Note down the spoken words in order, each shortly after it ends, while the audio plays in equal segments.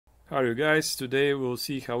How are you guys? Today we'll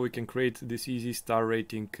see how we can create this easy star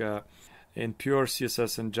rating in pure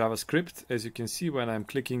CSS and JavaScript. As you can see, when I'm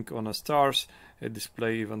clicking on a stars, it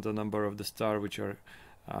displays even the number of the star which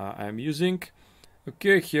I'm using.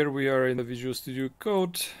 Okay, here we are in the Visual Studio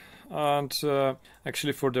Code, and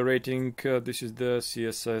actually for the rating, this is the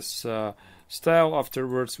CSS style.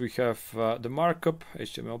 Afterwards we have the markup,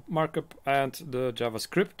 HTML markup, and the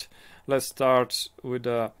JavaScript. Let's start with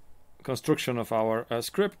the construction of our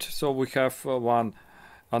script. So we have one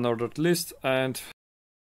unordered list, and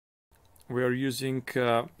we are using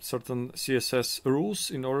certain CSS rules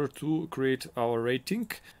in order to create our rating.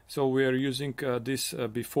 So we are using this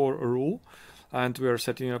before rule, and we are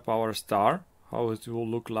setting up our star, how it will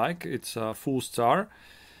look like. It's a full star.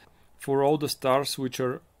 For all the stars which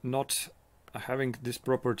are not having this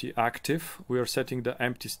property active, we are setting the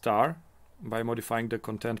empty star by modifying the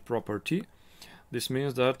content property. This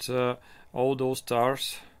means that all those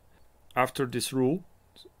stars after this rule,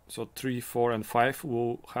 so 3, 4, and 5,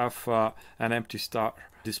 will have an empty star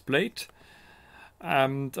displayed.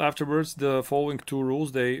 And afterwards, the following two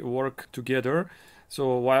rules, they work together.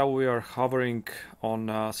 So while we are hovering on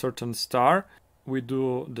a certain star, we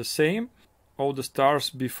do the same. All the stars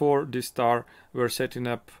before this star, we're setting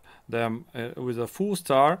up them with a full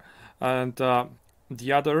star, and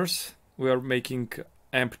the others we are making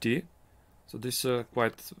empty. So this is a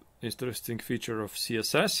quite interesting feature of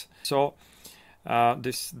CSS. So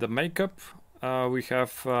this the makeup. We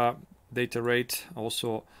have data rate,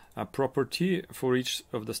 also a property for each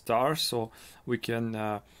of the stars. So we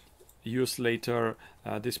can use later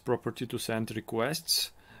this property to send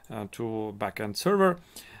requests to backend server.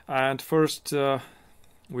 And first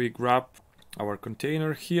we grab our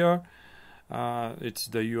container here. It's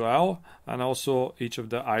the UL, and also each of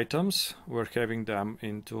the items. We're having them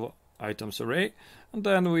into items array, and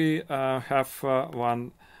then we have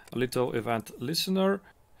one little event listener.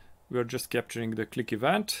 We are just capturing the click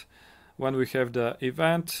event. When we have the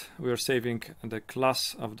event, we are saving the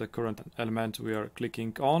class of the current element we are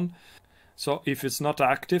clicking on. So if it's not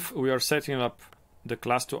active, we are setting up the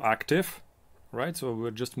class to active, right? So we're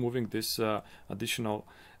just moving this additional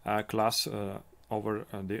class over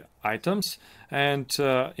the items, and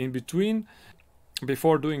in between,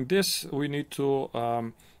 before doing this, we need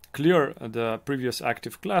to clear the previous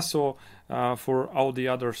active class. So for all the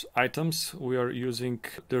other items, we are using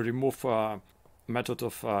the remove method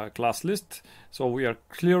of class list. So we are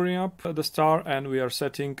clearing up the star, and we are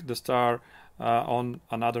setting the star on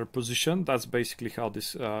another position. That's basically how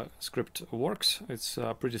this script works. It's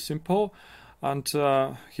pretty simple. And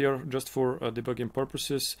here, just for debugging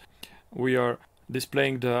purposes, we are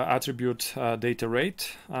displaying the attribute data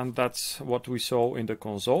rate, and that's what we saw in the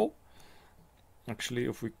console. Actually,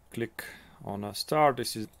 if we click on a star,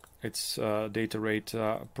 this is its data rate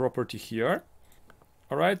property here.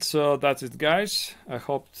 All right, so that's it, guys. I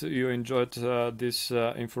hope you enjoyed this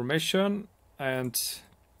information, and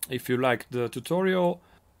if you liked the tutorial,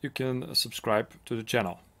 you can subscribe to the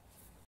channel.